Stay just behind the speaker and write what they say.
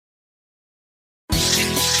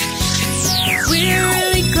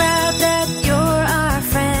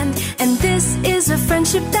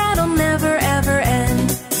friendship that'll never ever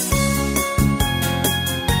end.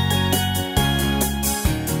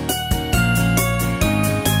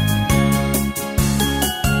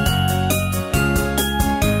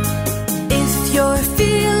 If you're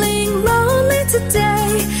feeling lonely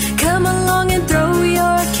today, come along and throw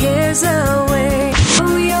your cares away.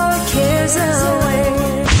 Throw your cares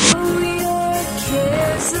away. Throw your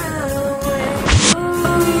cares away.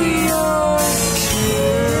 Throw your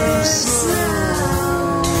cares away.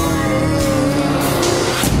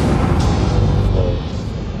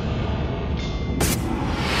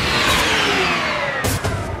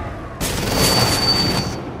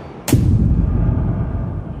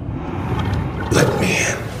 Let me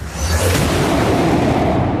in.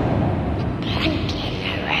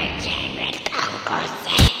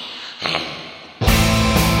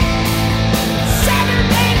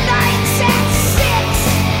 Saturday nights at 6.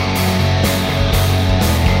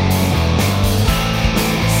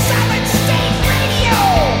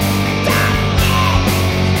 SolidStateRadio.net.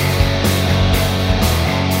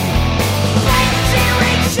 Blank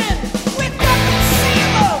Generation with Welcome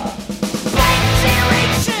Salem. Blank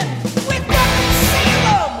Generation with Welcome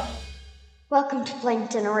Salem. Welcome to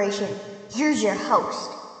Blank Generation. Here's your host,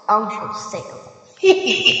 Uncle Salem.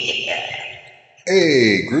 Hey,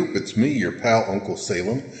 group, it's me, your pal, Uncle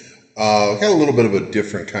Salem. Got a little bit of a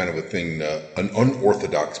different kind of a thing, an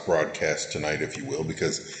unorthodox broadcast tonight, if you will,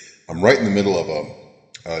 because I'm right in the middle of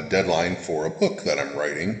a deadline for a book that I'm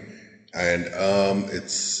writing, and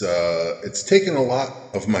it's taken a lot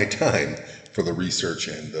of my time for the research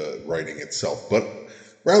and the writing itself. But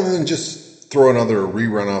rather than just throw another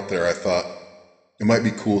rerun out there, I thought it might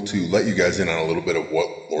be cool to let you guys in on a little bit of what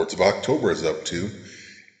Lords of October is up to.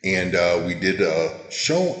 And we did a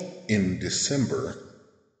show in December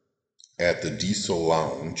at the Diesel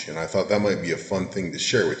Lounge, and I thought that might be a fun thing to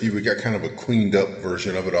share with you. We got kind of a cleaned up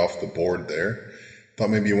version of it off the board there.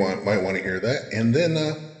 Thought maybe you might want to hear that. And then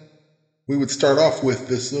we would start off with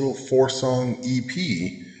this little 4-song EP,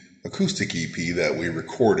 acoustic EP that we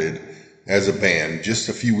recorded as a band just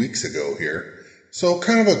a few weeks ago here. So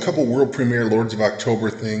kind of a couple world premiere Lords of October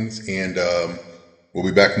things, and we'll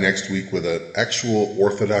be back next week with an actual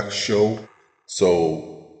Orthodox show.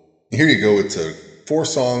 So here you go. It's a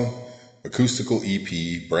 4-song acoustical EP,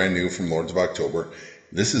 brand new from Lords of October.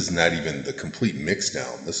 This is not even the complete mix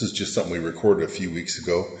down. This is just something we recorded a few weeks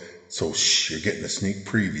ago. So you're getting a sneak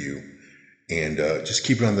preview. And just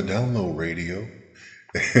keep it on the down low radio.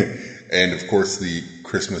 And of course, the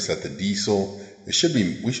Christmas at the Diesel. We should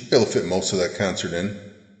be able to fit most of that concert in.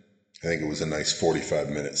 I think it was a nice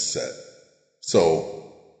 45-minute set.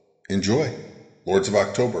 So, enjoy Lords of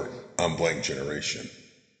October on Blank Generation.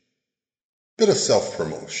 Bit of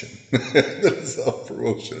self-promotion. Bit of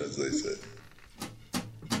self-promotion, as they say.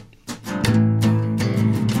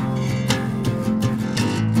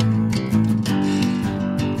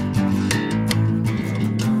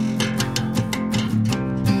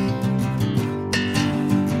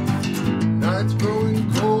 Nights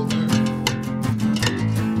growing colder,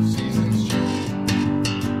 seasons change.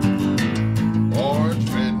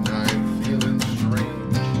 Orange midnight feeling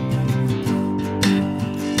strange.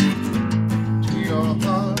 To your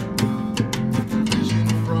heart, vision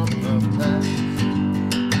from the past.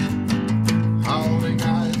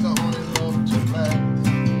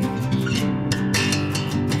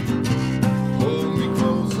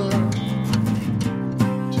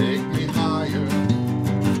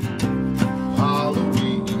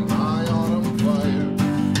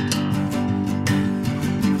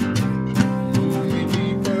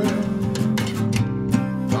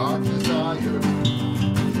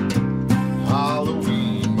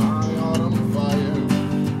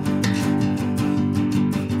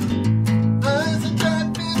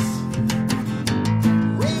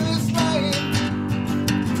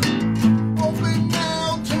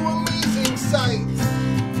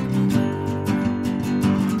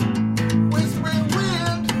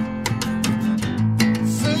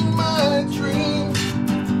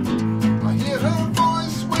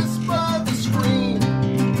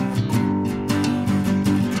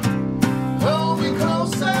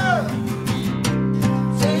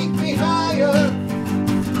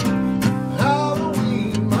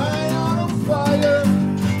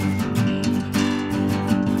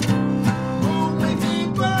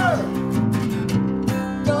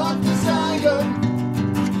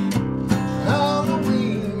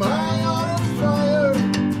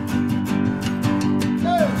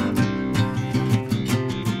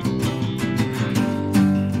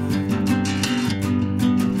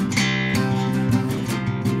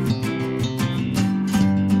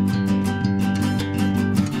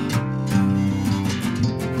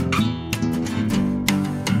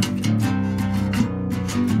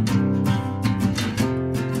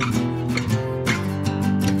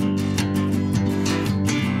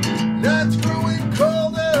 Nights growing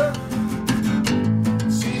colder,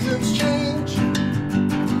 seasons change.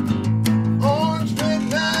 Orange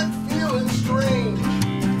midnight feeling strange.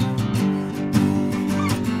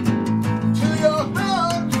 To your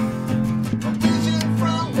heart, a vision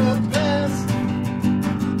from the past.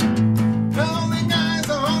 Lonely eyes,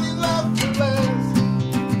 a honey love to last.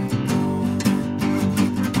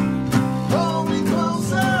 Hold me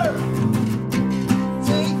closer,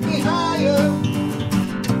 take me higher.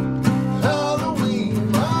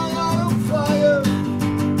 Halloween, my autumn fire.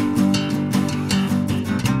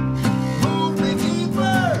 Move me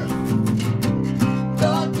deeper,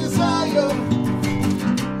 dark desire.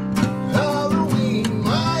 Halloween,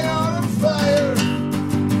 my autumn fire.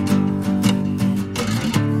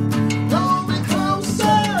 Hold me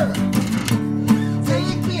closer,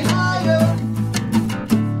 take me higher.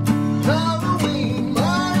 Halloween,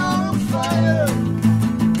 my autumn fire.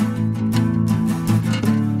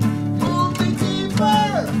 Move me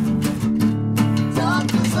deeper, dark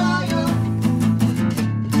desire.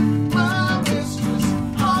 My mistress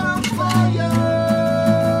on fire.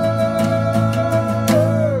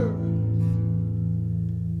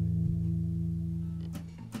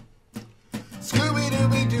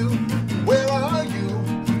 Scooby-Dooby-Doo, where are you?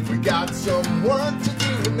 We got some work to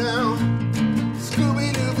do now.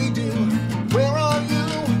 Scooby-Dooby-Doo, where are you?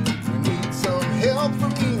 We need some help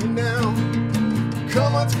from you now.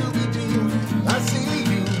 Come on, Scooby-Doo, I see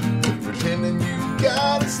you pretending you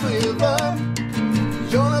got a sliver.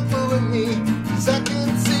 You're not fooling me, 'cause I can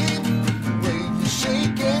see the way you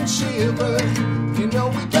shake and shiver. You know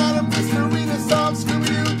we got a mystery to solve.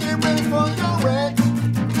 Scooby-Doo, get ready for your act.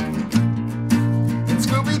 And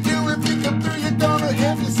Scooby-Doo, if you come through, you're gonna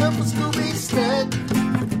have yourself a Scooby snack.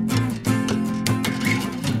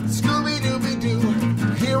 Scooby-Dooby-Doo,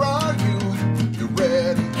 here are you. You're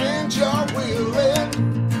ready and you're willing.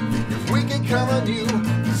 If we can count on you,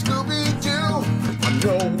 Scooby-Doo, I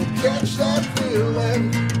know we'll catch that feeling.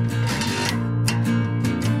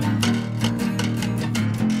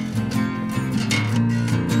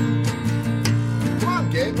 Come on,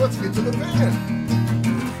 gang, let's get to the van.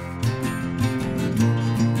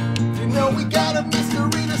 You know we got a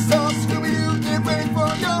mystery to solve. Scooby-Doo, get ready for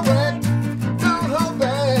your act. Don't hold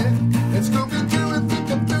back. And Scooby-Doo, if you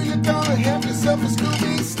come through, you're gonna have yourself a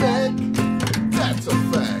Scooby snack. That's a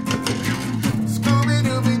fact.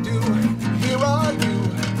 Scooby-Dooby-Doo, here are you.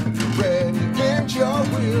 You're ready and you're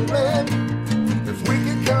willing. If we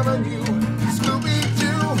can count on you,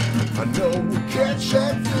 Scooby-Doo, I know we'll catch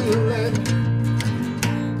that feeling.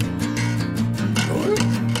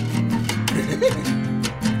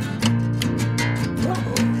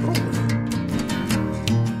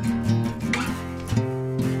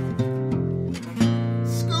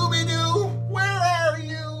 Scooby-Doo, where are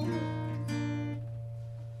you?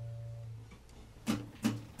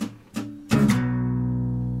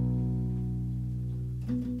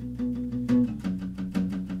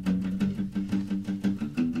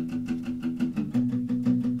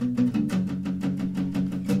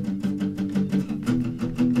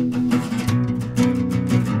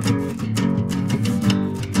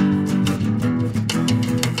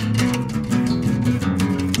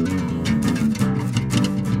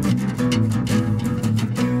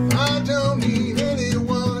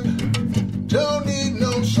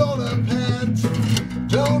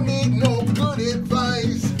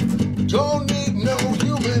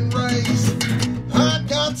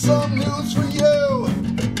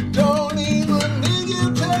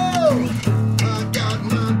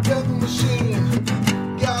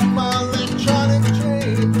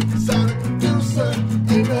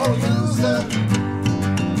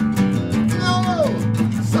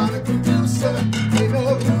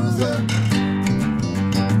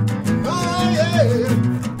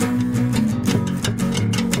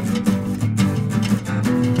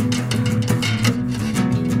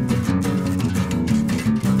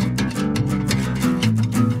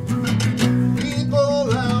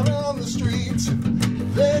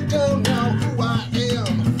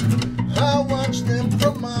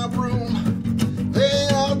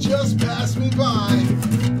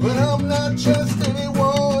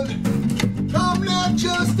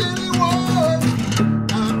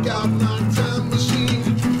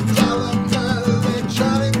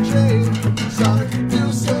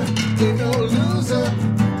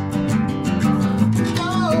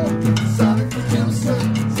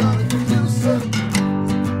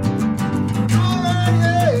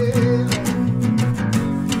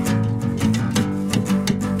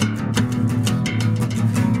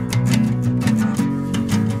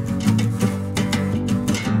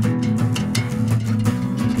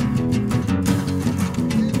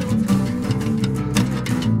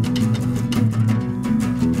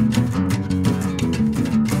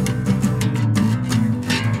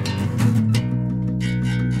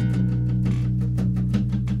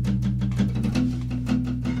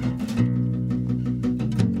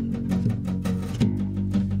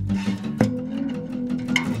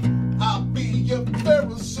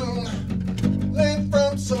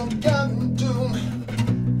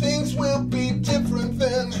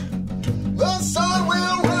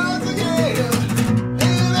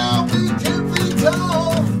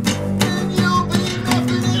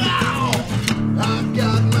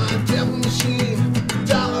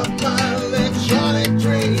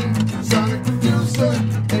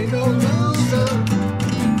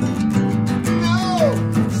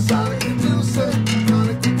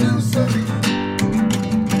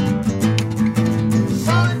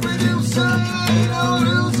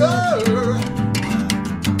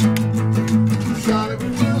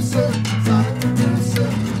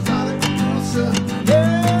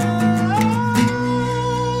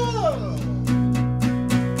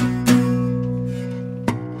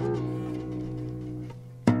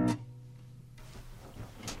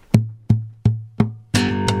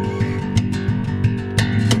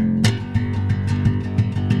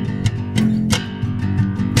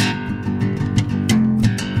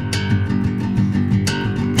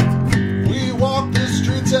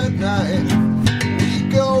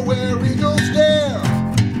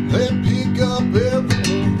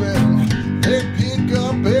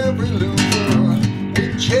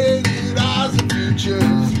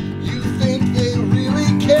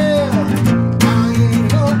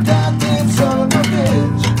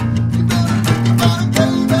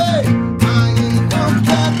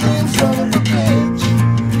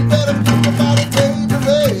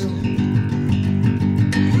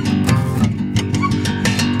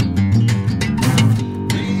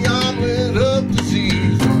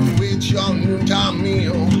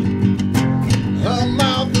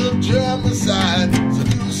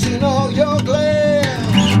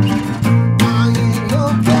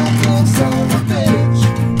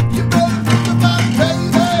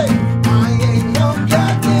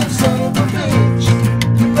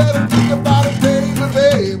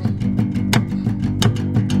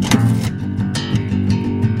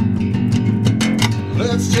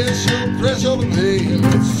 Let's test your threshold of pain.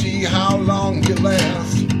 Let's see how long you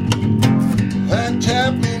last. That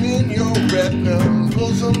tapping in your retina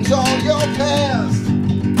bosoms all your past.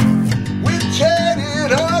 With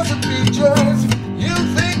chatted other features, you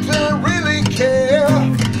think they really care.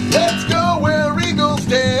 Let's go where eagles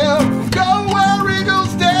dare. Go where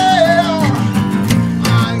eagles dare.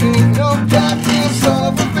 I ain't no goddamn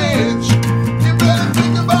son of a bitch. You better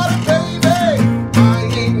think about it, baby. I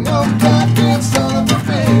ain't no goddamn son of a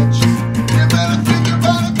bitch. You better think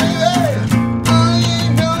about it, baby. I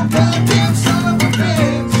ain't no goddamn son of a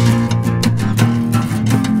bitch.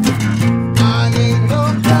 I ain't no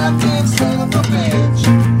goddamn son of a bitch.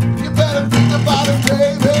 You better think about it, baby.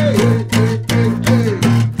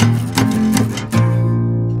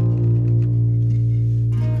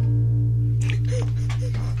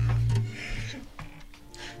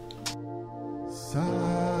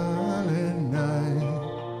 Silent night,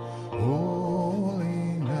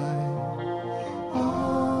 holy night,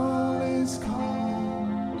 all is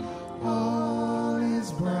calm, all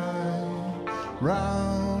is bright,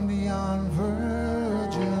 round yon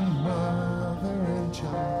virgin mother and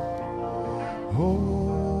child,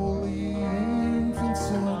 holy infant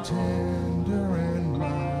so tender and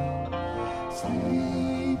mild,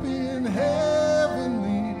 sleep in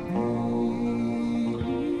heavenly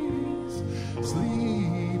peace,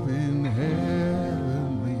 sleep in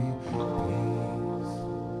heavenly peace.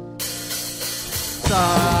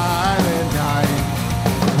 Silent night,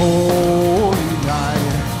 holy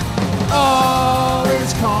night, all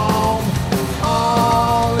is calm,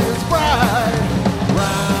 all is bright,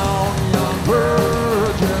 round young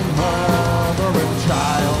virgin mother and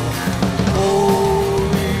child,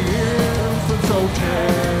 holy infant so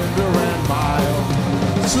tender and mild,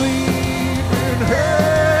 sleep in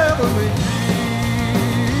heavenly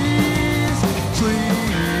peace,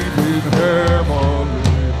 sleep in heavenly.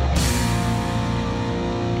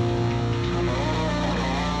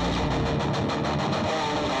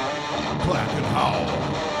 Clack and howl.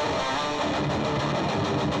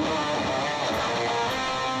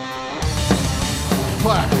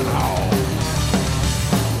 Clack and howl.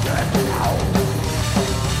 Clack and howl.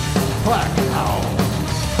 Clack and howl.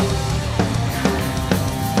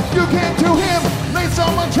 You came to him, made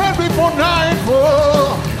someone tread before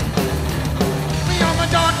nightfall. Beyond the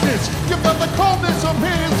darkness, you felt the coldness of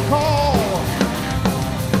his call.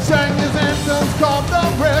 Sang his anthems, called the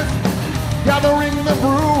rest, gathering the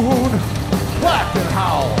brood. Clack and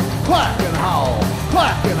howl, clack and howl,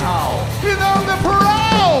 clack and howl. You know the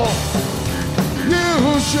prowl.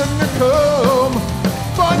 You shouldn't have come,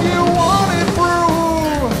 but you wanted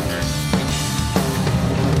through.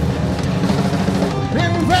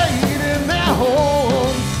 Invading their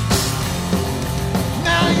homes.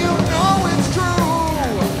 Now you know it's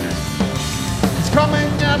true. He's coming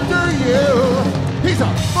after you. He's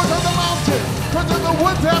up foot of the mountain, front of the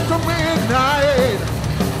woods after midnight.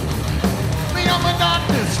 Beyond the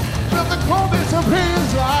darkness, feel the coldness of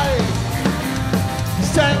his life. He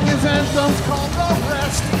sang his anthems, called the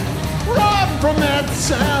rest. Run from that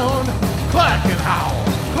sound. Clack and howl,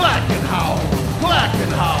 clack and howl, clack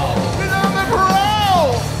and howl. And on the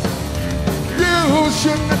prowl. You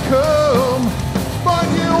shouldn't have come, but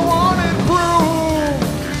you wanted proof.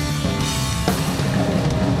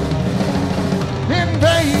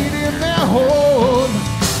 Invading their home.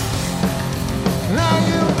 Now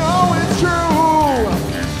you know it's true.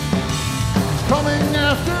 He's coming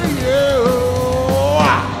after you.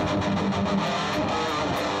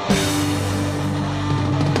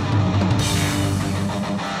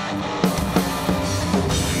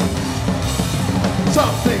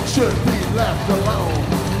 Something should be left alone.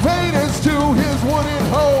 Raiders to his wooded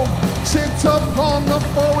home. Sits up on the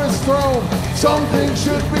forest throne. Something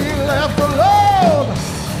should be left alone.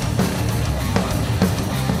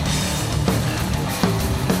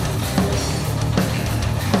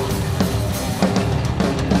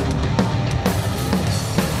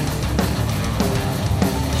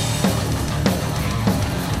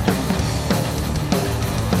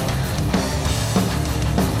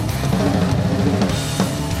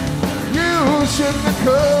 Shouldn't have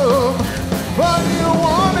come, but you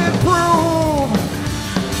wanted proof.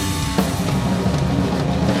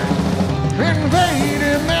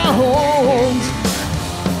 Invading their homes.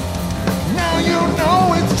 Now you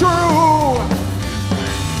know it's true.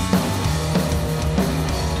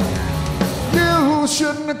 You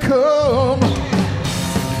shouldn't have come,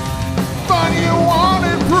 but you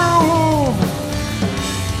wanted proof.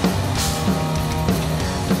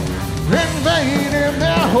 Invading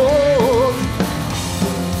their homes.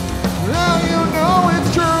 Now you know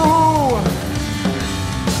it's true.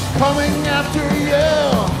 Coming out. after you,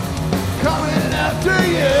 coming after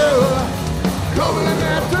you, coming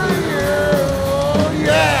after you,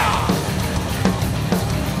 yeah.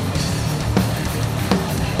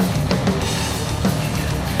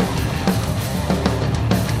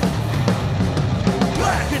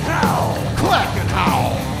 Clack and howl, Clack and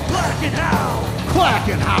howl, clack and howl, clack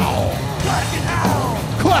and howl,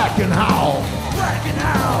 clack and howl, clack and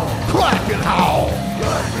howl, clack and howl, clack and howl,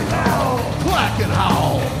 clack and howl, clack and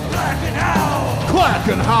howl, clack and howl, clack and howl, clack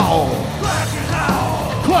and howl, clack and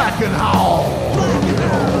howl. clack and howl.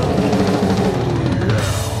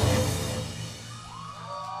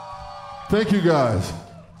 Thank you guys.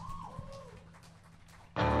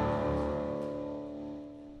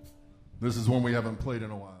 This is one we haven't played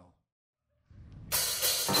in a while.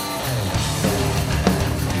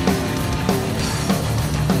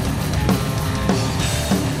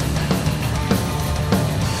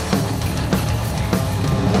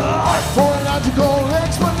 For a logical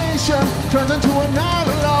explanation turns into a night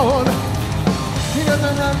alone. He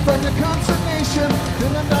doesn't run from your consternation,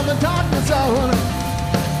 then down the darkness zone.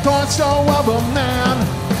 Torso of a man,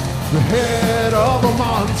 the head of a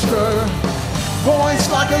monster, voice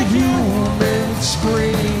like a human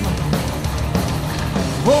scream.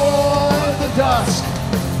 Boy, the dusk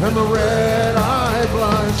and the red-eye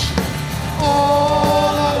blush,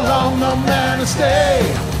 all along the man stay.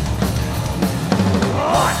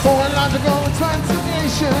 For a logical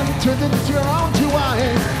transformation turns into your own two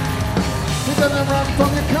eyes. It doesn't run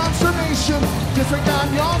from your consternation, disregard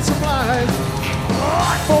your supplies.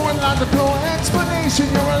 For a logical explanation,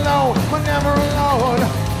 you're alone, but never alone.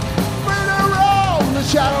 Murder roam the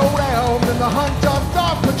shadow realm in the hunt of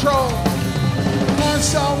dark patrol.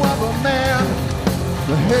 Torso of a man,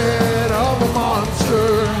 the head of a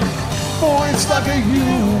monster, voice like a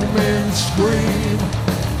human scream.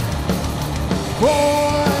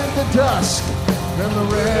 Boy, the dusk and the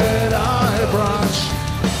red-eye brush,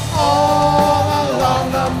 all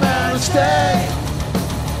along the man stay.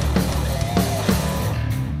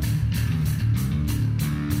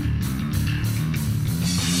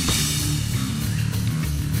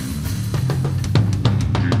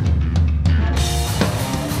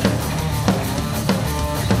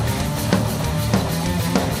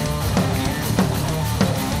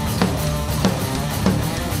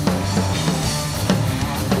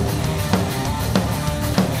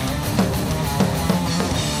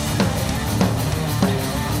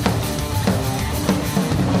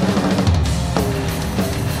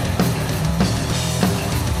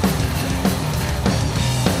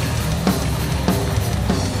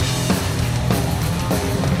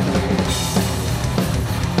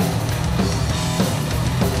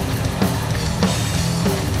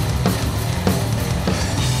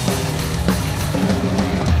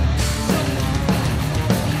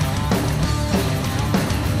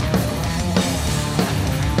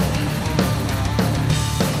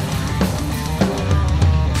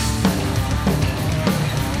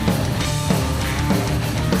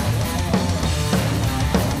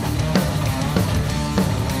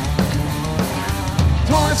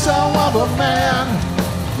 Of a man,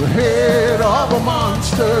 the head of a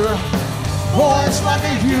monster, voice like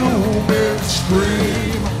a human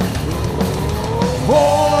scream.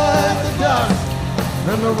 Boy, the dust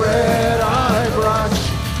and the red-eye brush,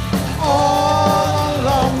 all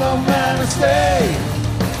along the man stay.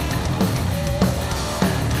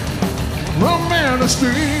 The man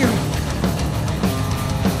stay.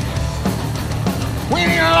 We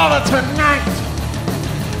need a lot of tonight.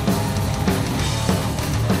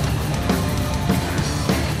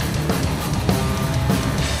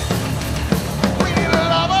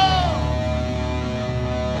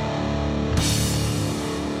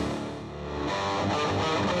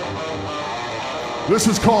 This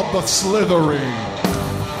is called The Slithering.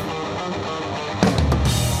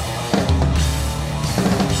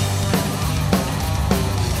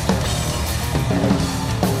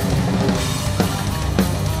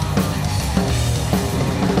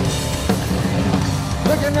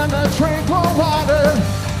 Looking at the tranquil water,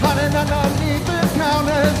 hiding underneath the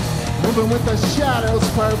counters, moving with the shadows'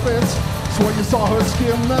 purpose. Swear you saw her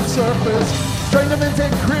skim the surface. Strained of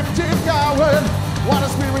encrypted coward. Water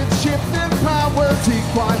spirits shifting powers,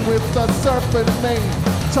 equine with the serpent mane.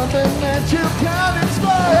 Something that you can't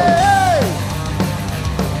explain.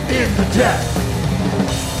 In the depth,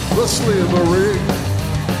 the slithering.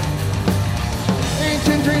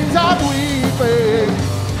 Ancient dreams are weaving.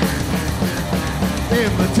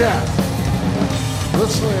 In the depth, the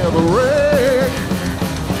slithering.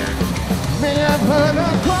 May have heard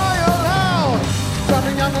her cry aloud,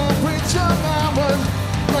 dropping on the preacher mountain,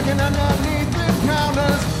 looking underneath the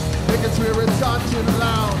counters, Naked spirit touching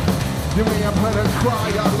loud. You may have heard her cry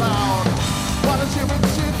out loud. Why don't you with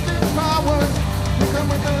shifting powers? You come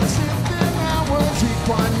with the shifting hours. He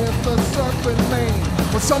cried with the serpent mane.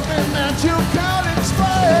 For something that you can't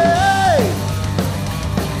explain.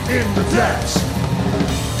 In the depths,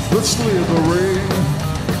 the slithering.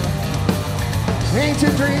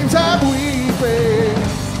 Ancient dreams are weeping.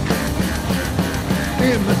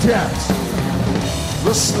 In the depths,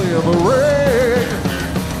 the slithering.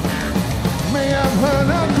 May have heard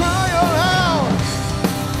her cry aloud.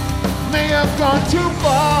 May have gone too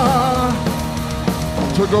far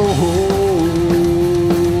to go home.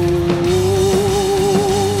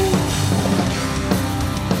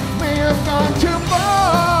 May have gone too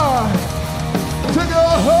far to go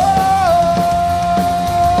home.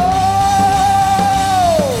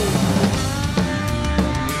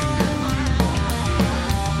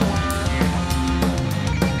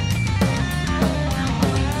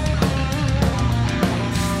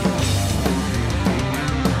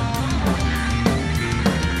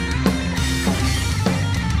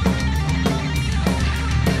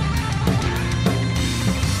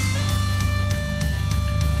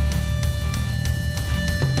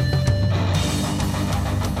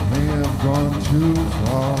 Gone too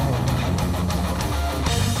far.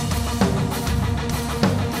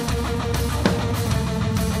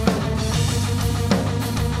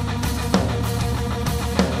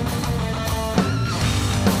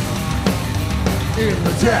 In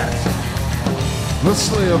the depths, the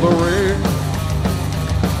slithering.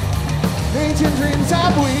 Ancient dreams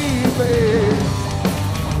are weeping.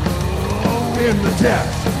 In the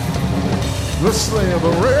depths, the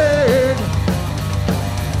slithering.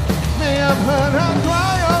 May have heard her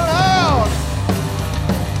cry aloud.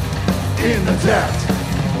 In the depths,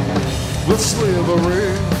 the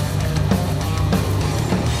slithering.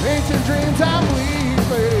 Ancient dreams are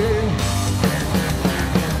weeping.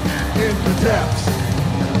 In the depths,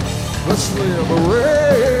 the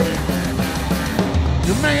slithering.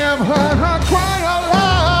 You may have heard her cry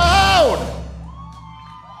aloud.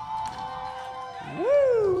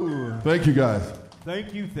 Woo! Thank you guys.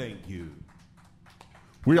 Thank you, thank you.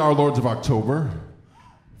 We are Lords of October.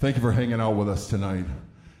 Thank you for hanging out with us tonight.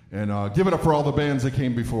 And give it up for all the bands that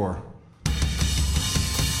came before.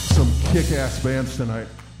 Some kick-ass bands tonight.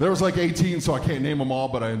 There was like 18, so I can't name them all,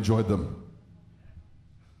 but I enjoyed them.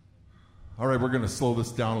 All right, we're going to slow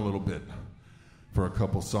this down a little bit for a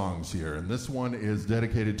couple songs here. And this one is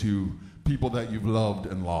dedicated to people that you've loved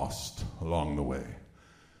and lost along the way.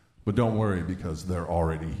 But don't worry, because they're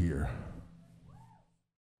already here.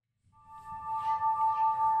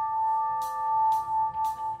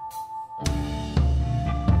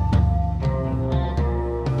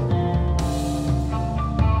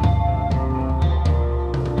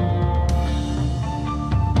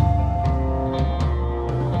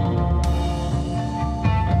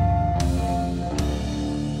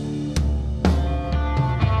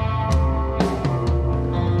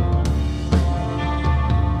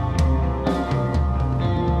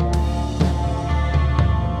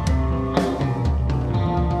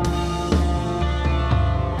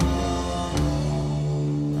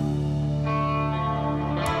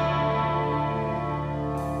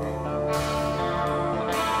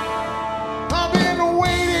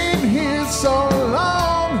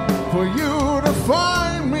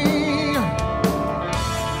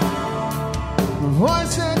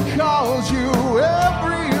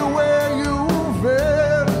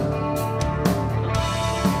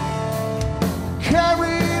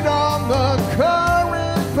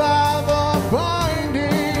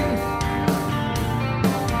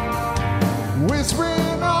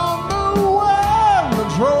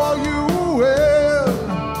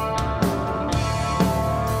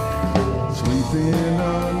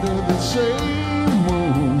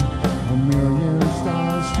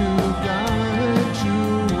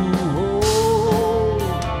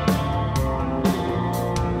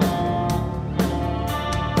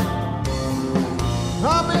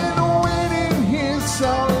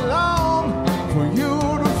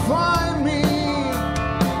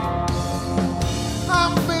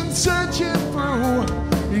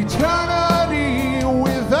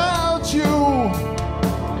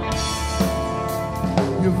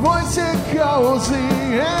 echoes the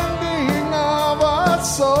ending of a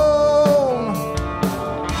song,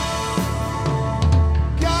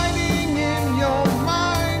 guiding in your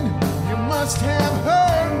mind. You must have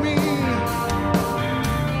heard me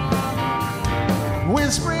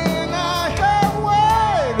whispering, I have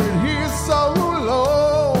waited here so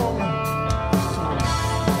long,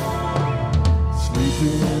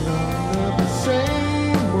 sleeping under the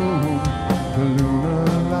same moon, the lunar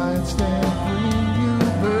lights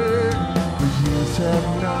have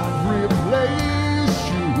not replaced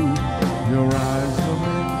you. Your eyes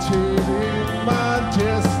lamented in my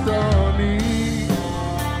destiny.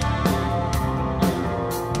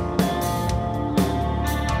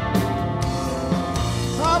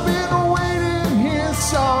 I've been waiting here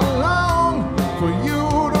so long for you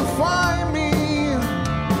to find me,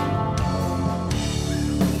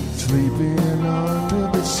 sleeping under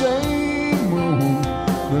the same moon,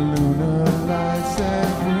 the lunar lights that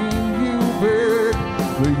bring you back.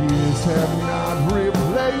 The years have not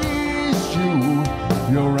replaced you.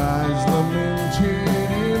 Your eyes lamented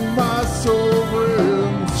in my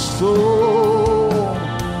sovereign soul.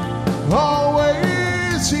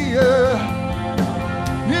 Always here.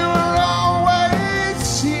 You're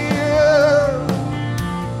always here.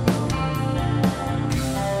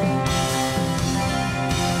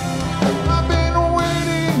 I've been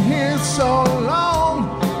waiting here so long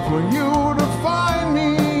for you to find me.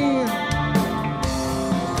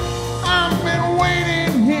 I've been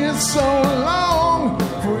waiting here so long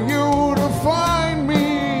for you to find me.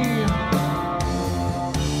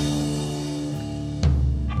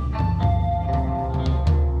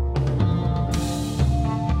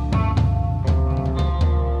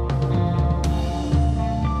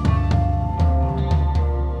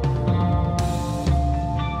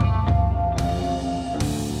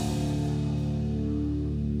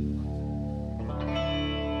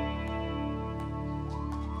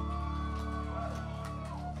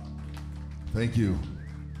 Thank you.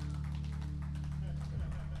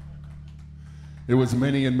 It was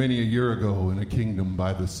many and many a year ago in a kingdom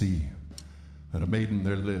by the sea that a maiden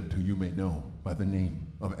there lived who you may know by the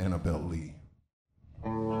name of Annabelle Lee.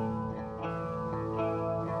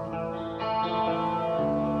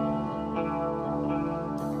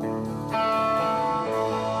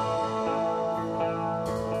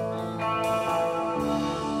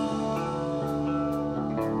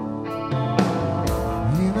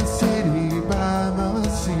 In a city by the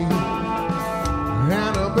sea,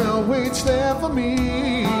 Annabelle waits there for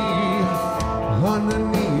me.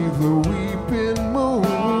 Underneath the weeping moon,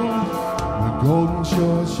 the golden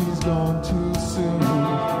shore, she's gone too soon.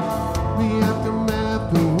 The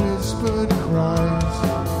aftermath, the whispered cries,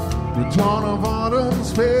 the dawn of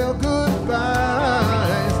autumn's pale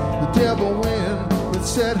goodbyes. The devil wind that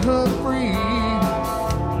set her free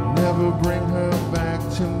will never bring her back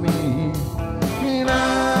to me. And I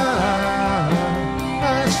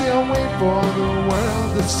shall wait for the world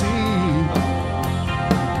to see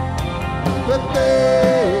that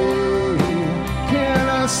they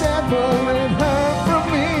cannot separate her from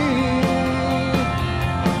me.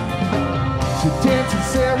 She dances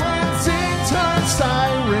there and sings her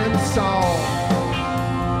siren song.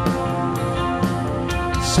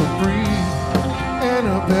 So free,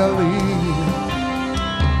 Annabelle Lee.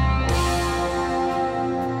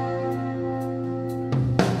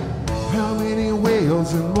 How many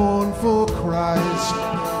wails and mournful cries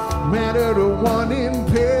matter to one in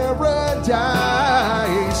paradise?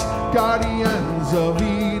 Guardians of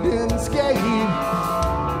Eden's gate,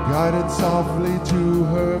 guided softly to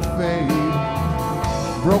her fate.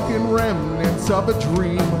 Broken remnants of a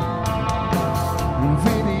dream,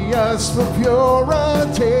 invidious for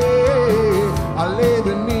purity. I lay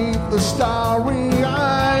beneath the starry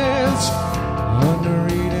eyes, under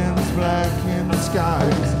Eden's blackened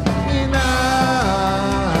skies. And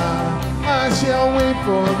I shall wait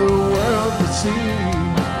for the world to see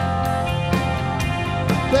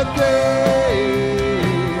that they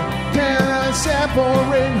cannot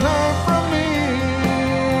separate her from me.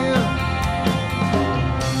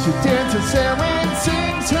 She dances there and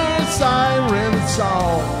sings her siren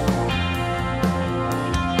song.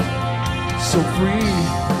 So free,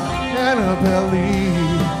 Annabelle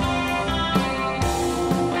Lee.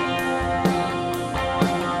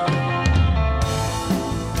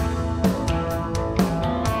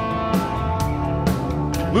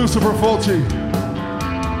 Lucifer Fulci.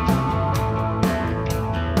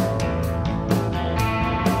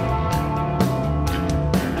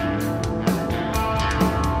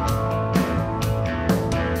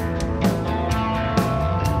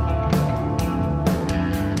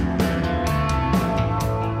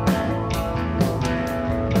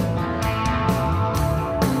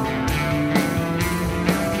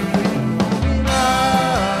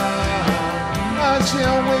 I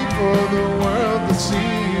shall wait for the world to see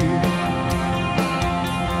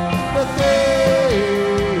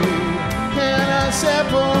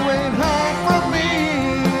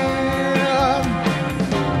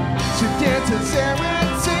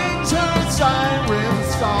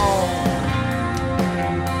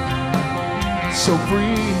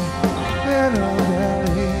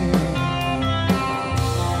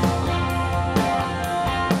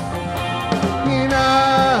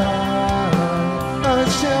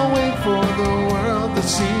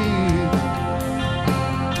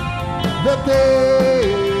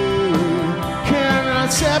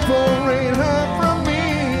ain't heard from me.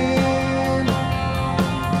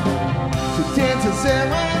 She dances there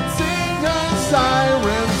and sings a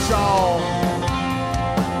siren song.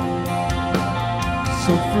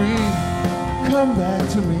 So free, come back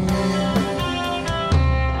to me.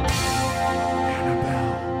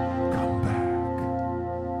 Annabelle, come back.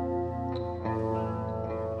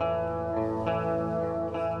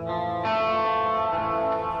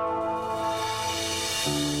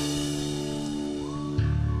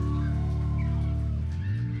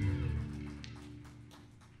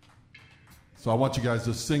 So I want you guys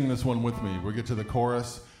to sing this one with me. We'll get to the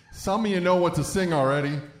chorus. Some of you know what to sing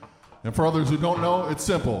already. And for others who don't know, it's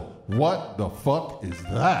simple. What the fuck is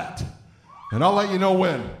that? And I'll let you know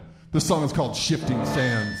when. This song is called Shifting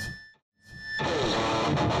Sands.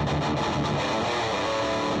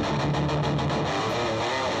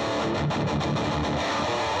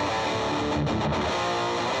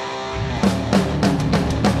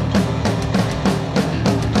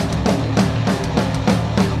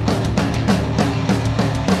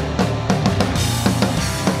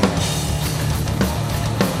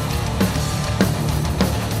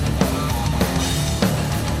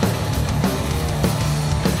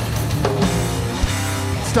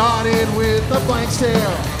 Started with a blank stare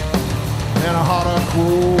and a heart of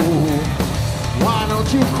cool. Why don't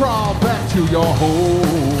you crawl back to your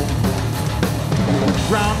home?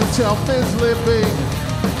 Ground itself is living,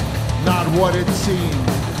 not what it seems.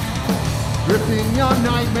 Drifting your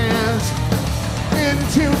nightmares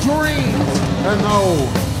into dreams. And though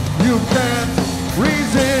you can't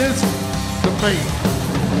resist the fate,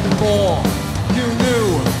 for you knew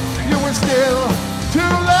you were still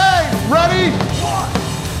too late. Ready?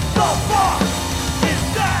 The fuck is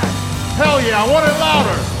that? Hell yeah, I want it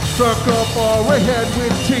louder. Circle for a head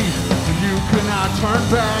with teeth, and you cannot turn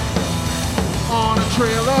back. On a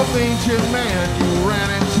trail of ancient man, you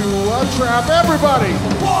ran into a trap. Everybody!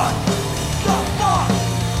 What the fuck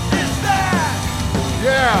is that?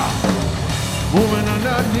 Yeah! Moving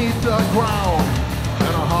underneath the ground,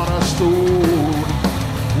 and a heart of stone.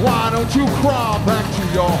 Why don't you crawl back to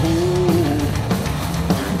your home?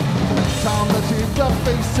 Time to see the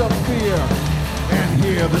face of fear and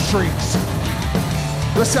hear the shrieks.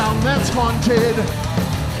 The sound that's haunted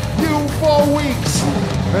you for weeks.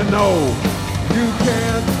 And no, you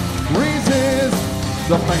can't resist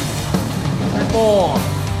the fate. Before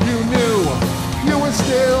you knew you were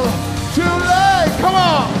still too late. Come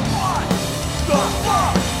on! What the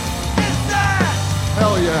fuck is that?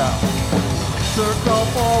 Hell yeah. Circle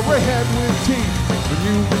for a head with teeth, and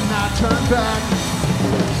you did not turn back.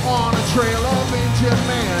 On a trail of ancient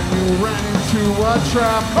man, you ran into a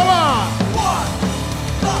trap. Come on! What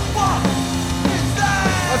the fuck is that?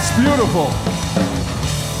 That's beautiful.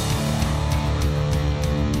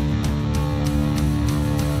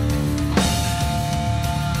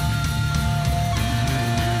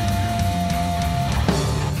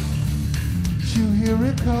 You hear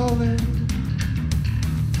it calling.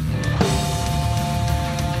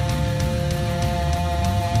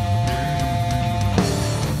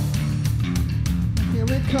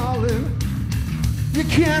 Calling, you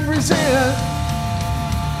can't resist.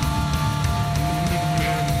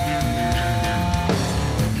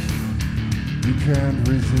 You can't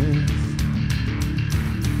resist.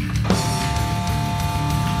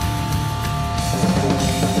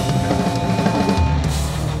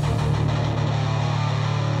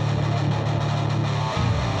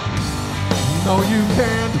 No, you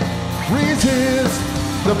can't resist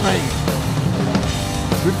the pain.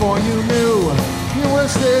 Before you knew you were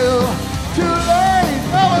still too late,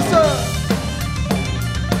 Alistair.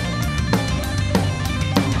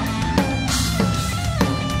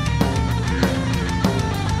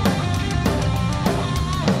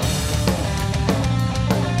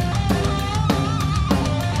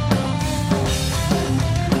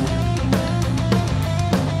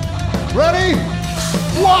 Ready?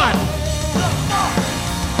 One. The fuck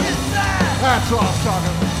is that? That's what I was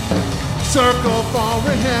talking. Circle for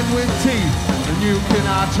a head with teeth, and you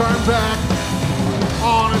cannot turn back.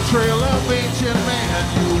 On a trail of ancient man,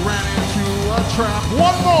 you ran into a trap.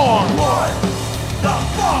 One more. What the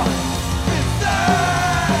fuck is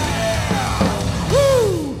that?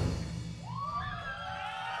 Woo!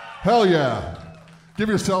 Hell yeah. Give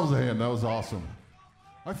yourselves a hand. That was awesome.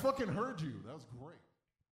 I fucking heard you. That was great.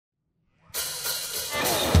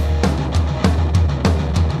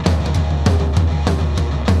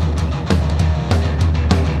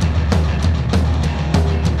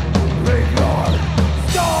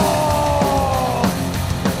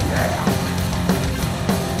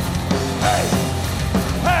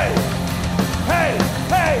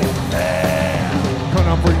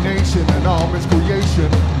 Nation from his creation.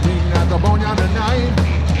 Meeting at the boneyard tonight.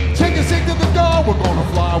 Take a seat to the door, we're gonna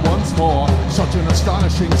fly once more. Such an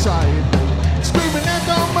astonishing sight. Screaming at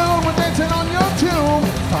the moon, we're dancing on your tomb.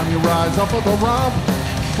 Time you rise up of the rump.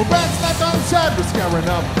 Well, bats like unsaid, we're scaring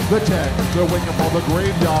up the dead. They're waiting for the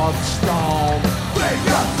graveyard storm.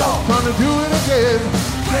 Graveyard storm. Trying to do it again.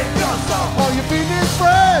 Graveyard storm. All your Phoenix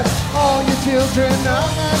friends, all your children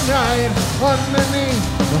out at night, underneath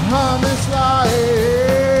the harvest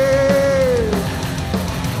light.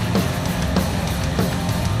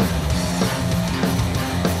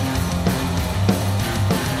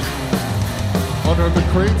 Under the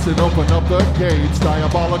crates and open up the gates,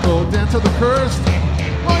 diabolical dance of the cursed.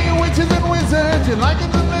 All you witches and wizards, you like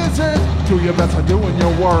it the lizards, do your best at doing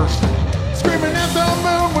your worst. Screaming at the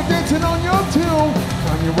moon, we're dancing on your tomb.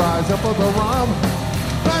 Time you rise up of the rum.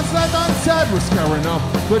 Last night unsaid, we're scaring up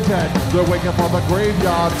the dead. They're waiting for the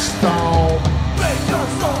graveyard storm. Graveyard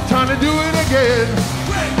storm. Time to do it again.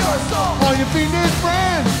 Graveyard storm. All your fiendish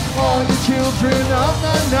friends, all your children of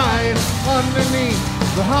the night, underneath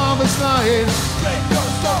the harvest light.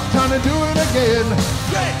 Graveyard storm. Time to do it again.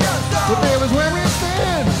 Graveyard storm. The veil is where it's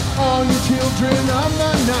been. All you children of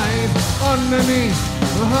the night, underneath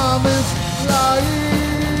the harvest light.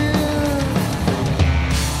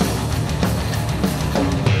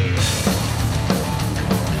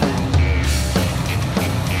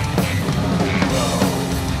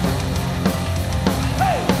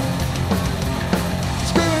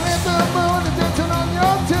 Screaming at the moon and dancing on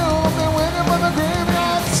your tomb. They're waiting for the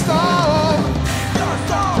graveyard storm. Graveyard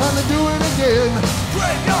storm. Time to do it again.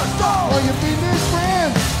 Graveyard storm. All your fiendish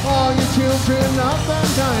friends, all your children of the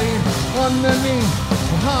night, underneath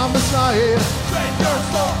the harvest light. Graveyard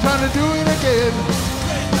storm. Time to do it again.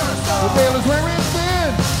 Graveyard The storm. veil is where it's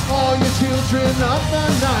been. All your children of the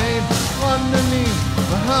night, underneath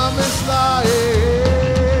the harvest light.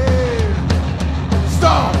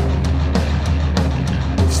 Stop!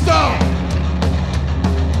 Stop!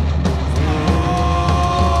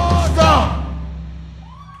 Stop!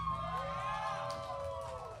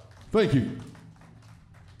 Thank you.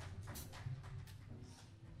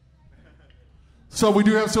 So we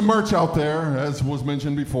do have some merch out there, as was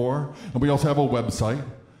mentioned before, and we also have a website,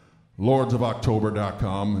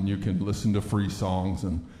 lordsofoctober.com, and you can listen to free songs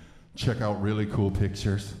and check out really cool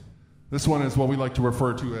pictures. This one is what we like to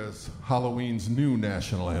refer to as Halloween's new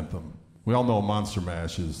national anthem. We all know Monster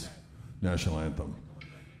Mash is national anthem,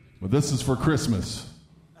 but this is for Christmas,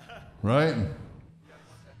 right?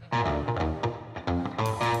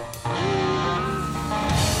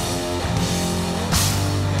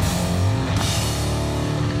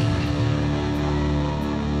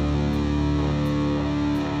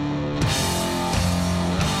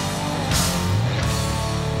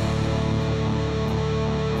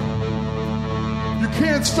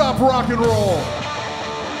 Can't stop rock and roll.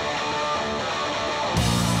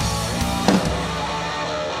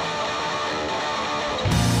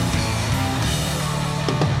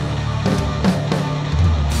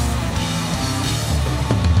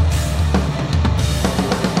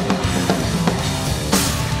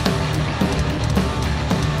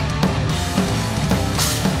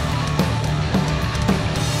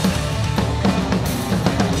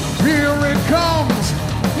 Here it comes.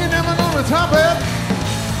 You're never gonna top it.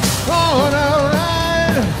 On a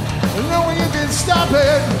ride, knowing you can stop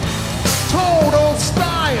it. Total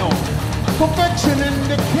style, perfection and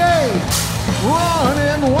decay.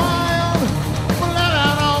 Running wild, let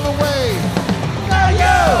out all the way. Now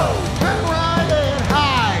you can ride and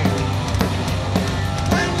hide.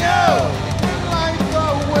 And you can light the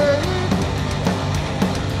way.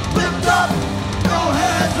 Lift up your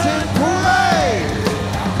hands and parade.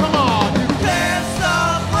 Come on, you Can't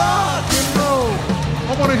stop rock and roll.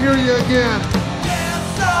 I want to hear you again. Can't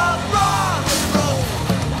stop rock and roll.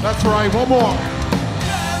 That's right, one more.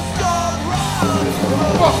 Can't stop rock and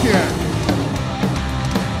roll. Fuck yeah.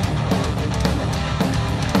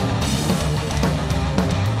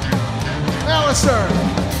 Alistair.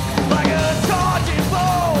 Like a charging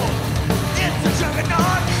bull, it's a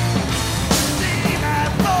juggernaut. Steam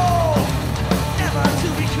and flow, never to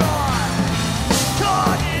be caught.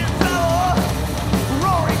 Caught in power,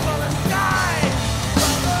 roaring for the sky.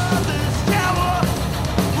 Above this tower,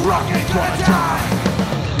 rocking gonna die.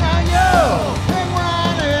 Now you can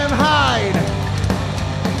run and hide.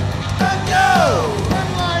 And you can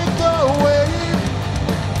light the way.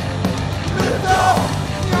 Lift up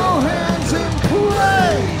your hands in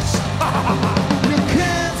praise. You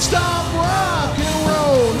can't stop rock and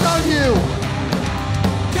roll. No, you.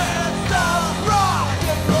 Can't stop rock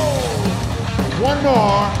and roll. One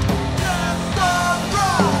more. Can't stop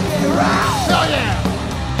rock and roll. Oh yeah.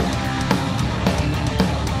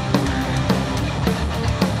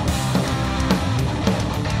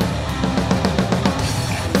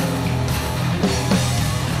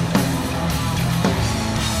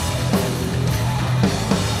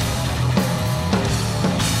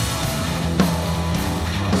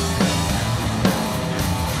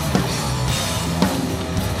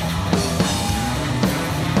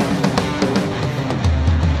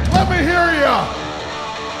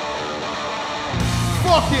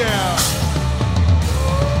 Fuck yeah!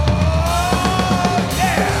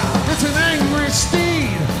 It's an angry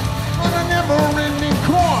steed on a never-ending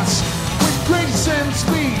course with grace and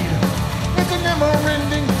speed. It's a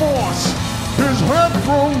never-ending force. His head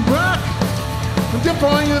thrown back,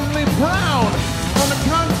 defiantly proud on a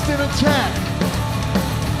constant attack.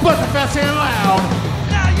 But fast and loud.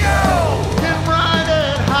 Now you Can ride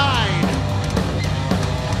and hide.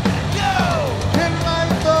 Can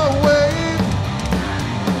light the wave.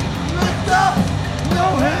 Lift up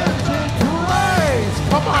your hands and praise.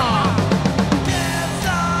 Come on. can't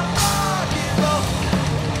stop rock and roll.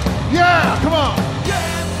 Yeah, come on.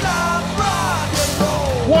 Can't stop rock and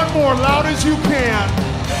roll. One more, loud as you can.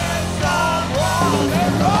 Can't stop rock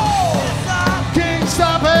and roll. King,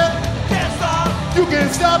 stop it. Can't stop. You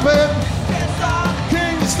can't stop it. Can't stop.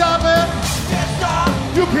 King, stop it. Can't stop.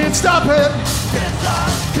 You can't stop it. Can't stop.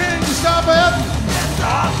 King, stop it. Can't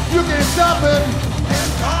stop. You can't stop it.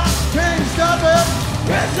 Can't stop. King, stop it.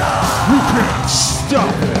 Can't stop. You can't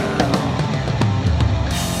stop it.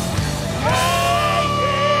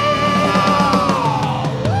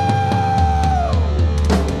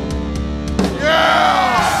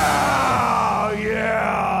 Oh,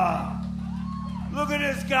 yeah. Look at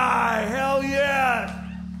this guy. Hell yeah.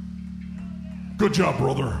 Good job,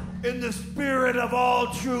 brother. In the spirit of all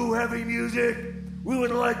true heavy music, we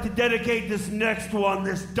would like to dedicate this next one,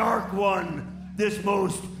 this dark one, this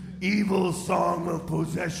most evil song of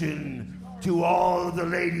possession to all of the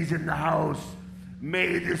ladies in the house.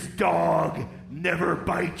 May this dog never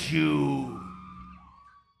bite you.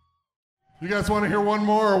 You guys want to hear one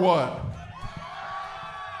more or what?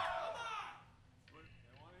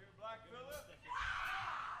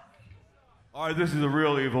 All right, this is a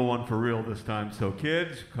real evil one for real this time. So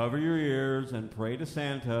kids, cover your ears and pray to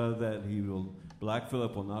Santa that Black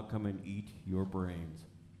Phillip will not come and eat your brains.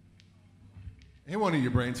 He won't eat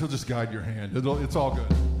your brains. He'll just guide your hand. It's all good.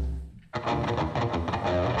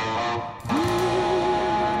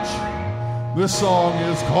 This song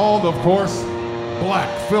is called, of course, Black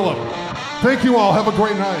Phillip. Thank you all. Have a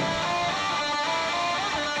great night.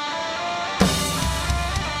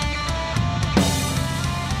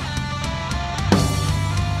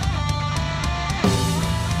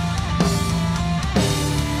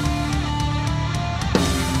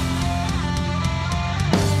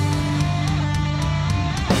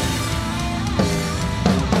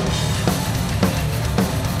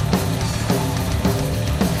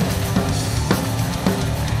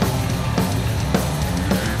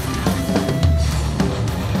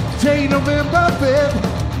 Day November 5th,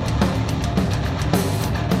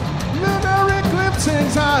 lunar eclipse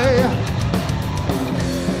hangs high.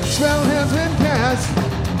 Spell has been cast,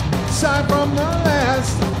 aside from the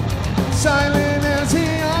last, silent as the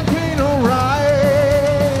arcane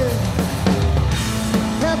arrive.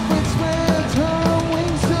 Heaven spreads her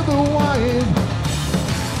wings to the wide,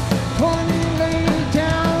 pointing lay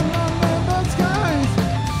down under the skies.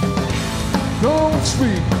 Don't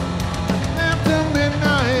speak. After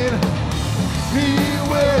midnight, he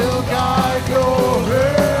will guide your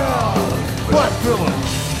head. Black Phillip.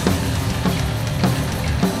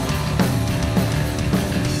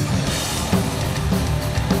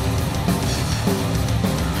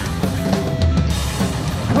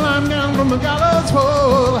 Climb down from the gallows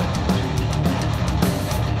pole.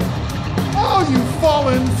 Oh, you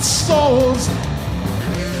fallen souls.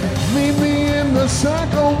 Meet me in the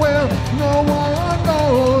circle where no one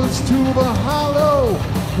goes. To the hollow,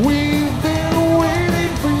 we've been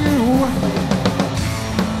waiting for you.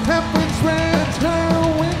 Heaven spreads her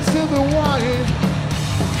wings to the wide.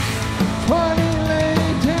 20 lay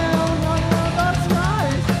down under the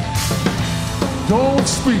skies. Don't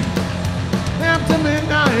speak after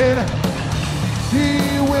midnight. He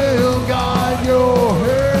will guide your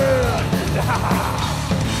head.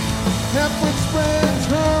 Heaven spreads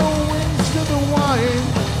her wings to the wide.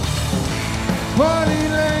 20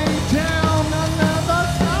 lay down under the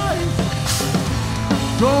skies.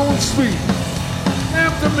 Don't speak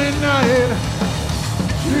after midnight.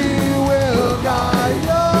 She will guide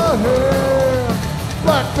your head.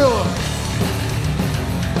 Black Phillip.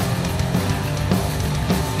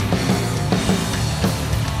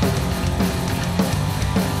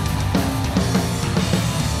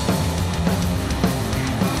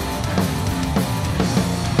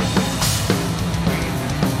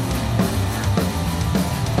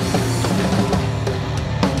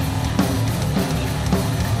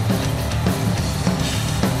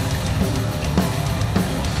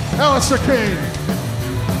 Alistair Kane.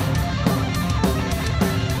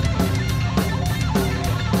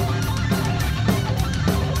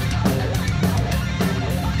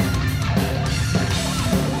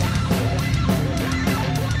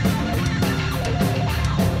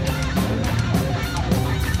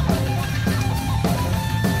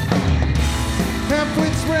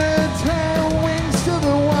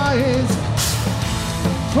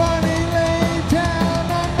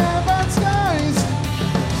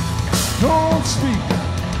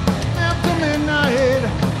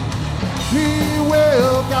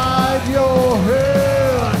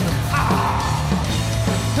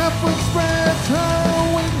 Heifer spreads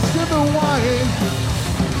her wings to the wide.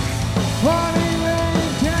 Honey lay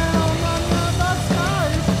down under the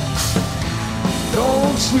skies.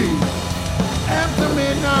 Don't sleep after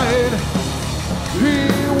midnight. He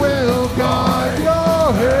will guide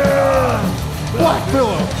your head. Black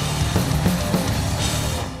Phillip.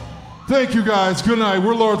 Thank you guys. Good night.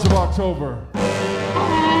 We're Lords of October.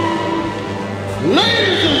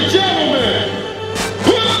 Ladies and gentlemen,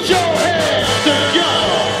 put your hands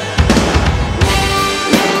together.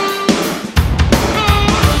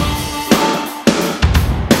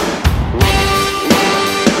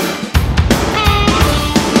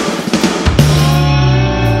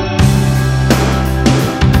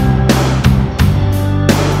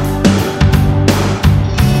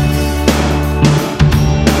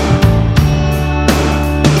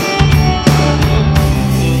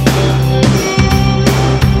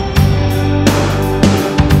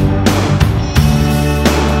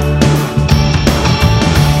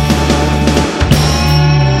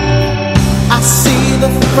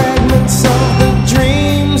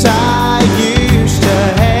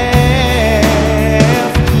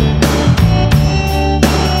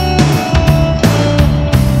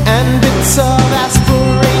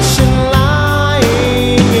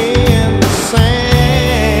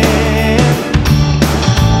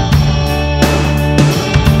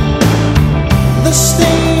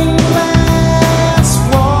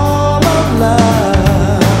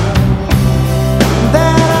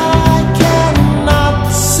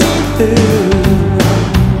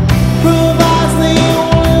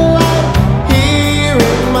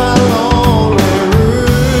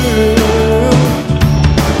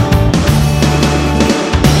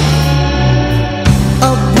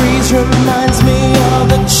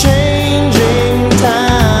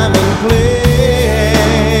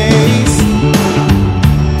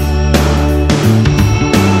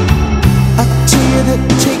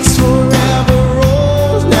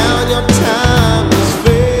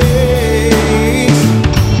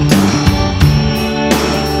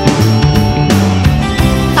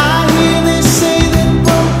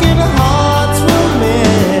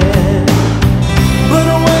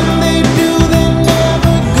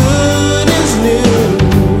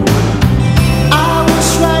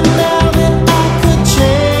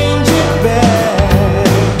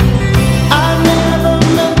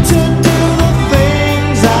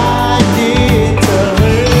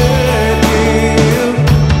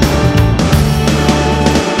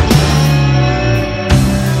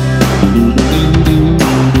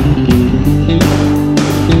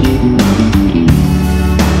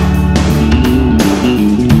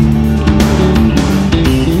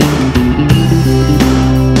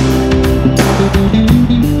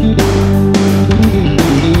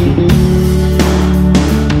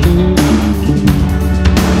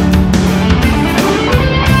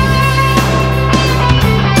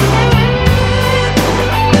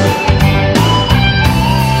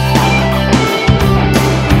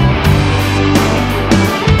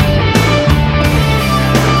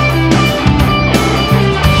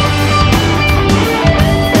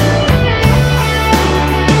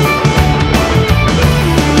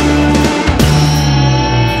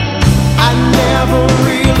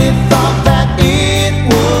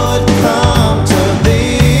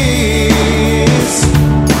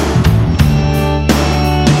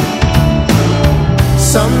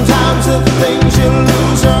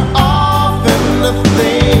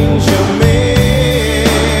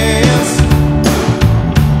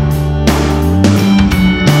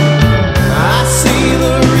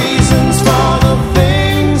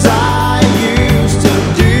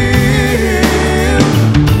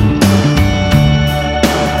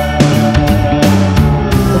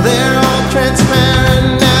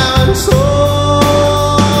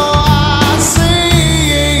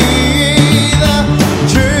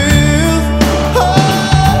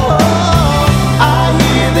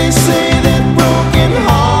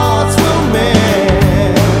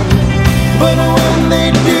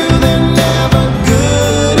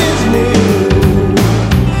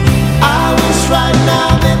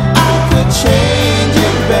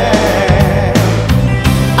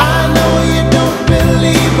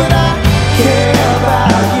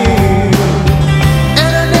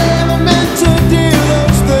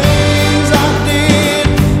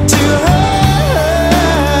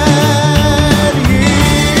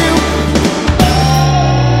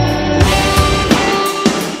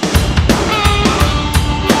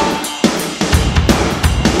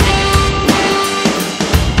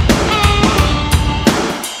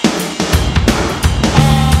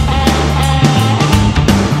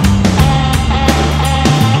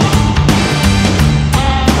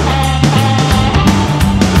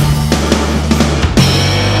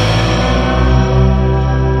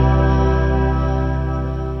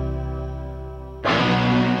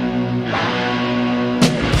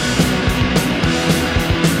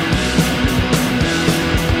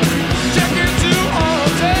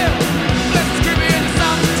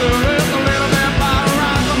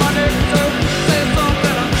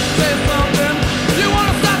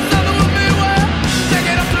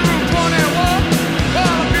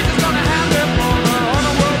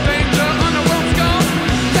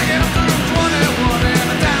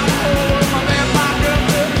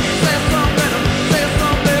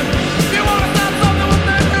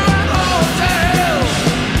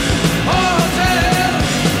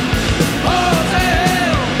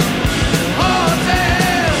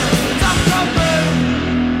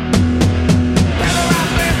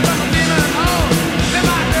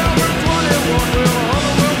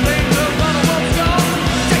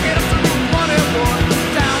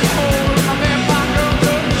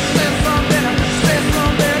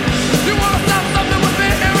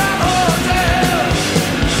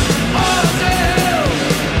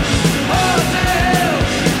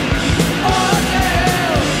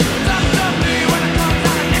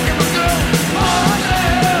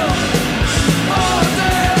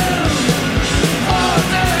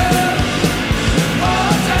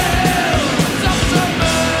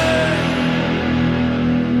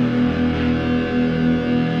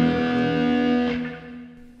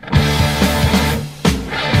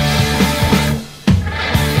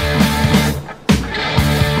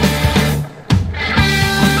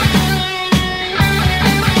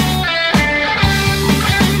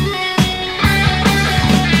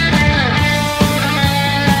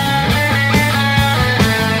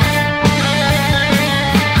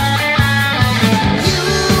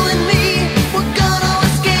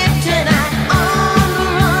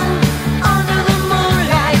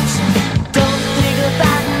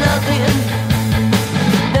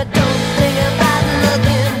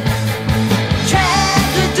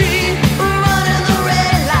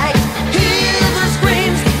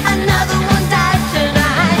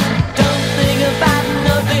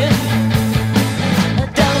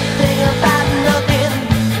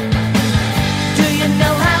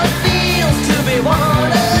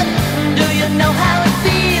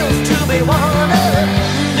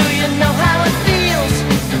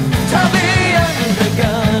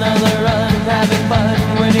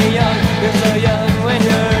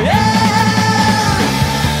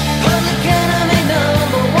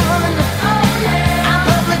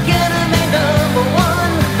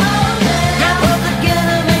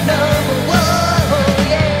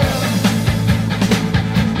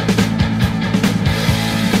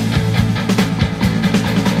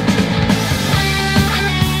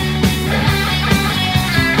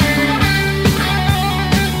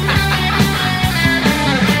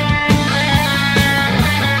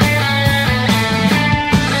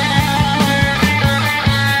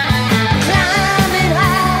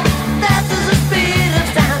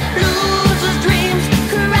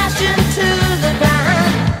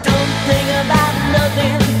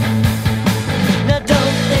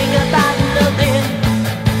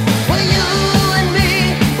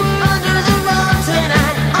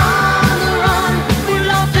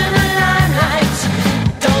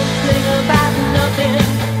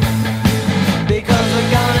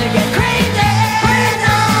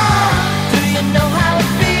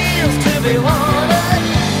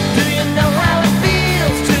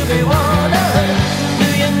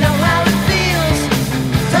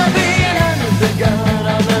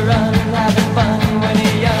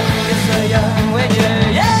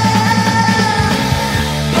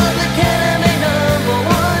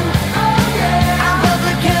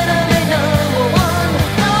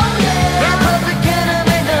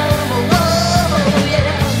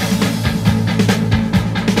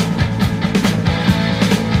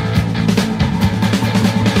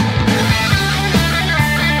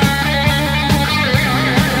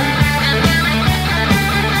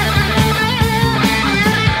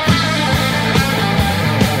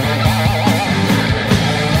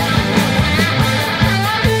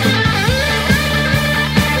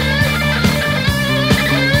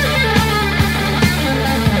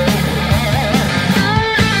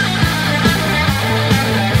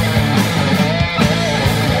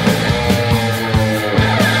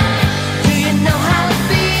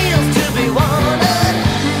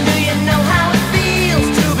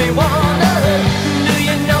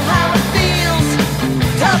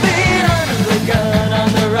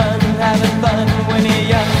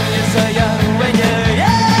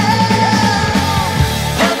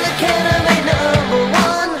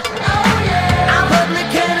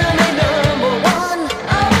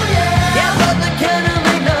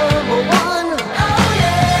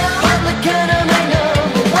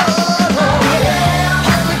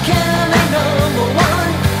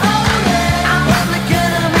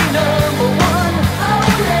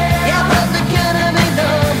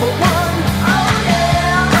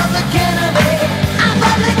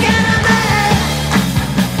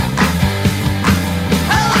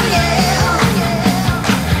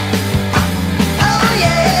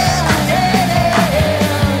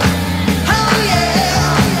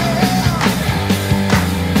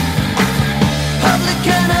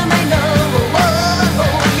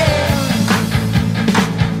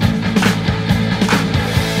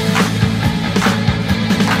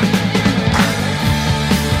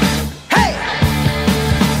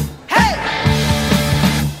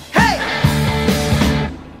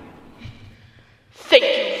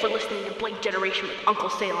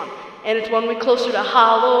 on. And it's one week closer to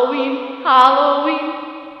Halloween, Halloween.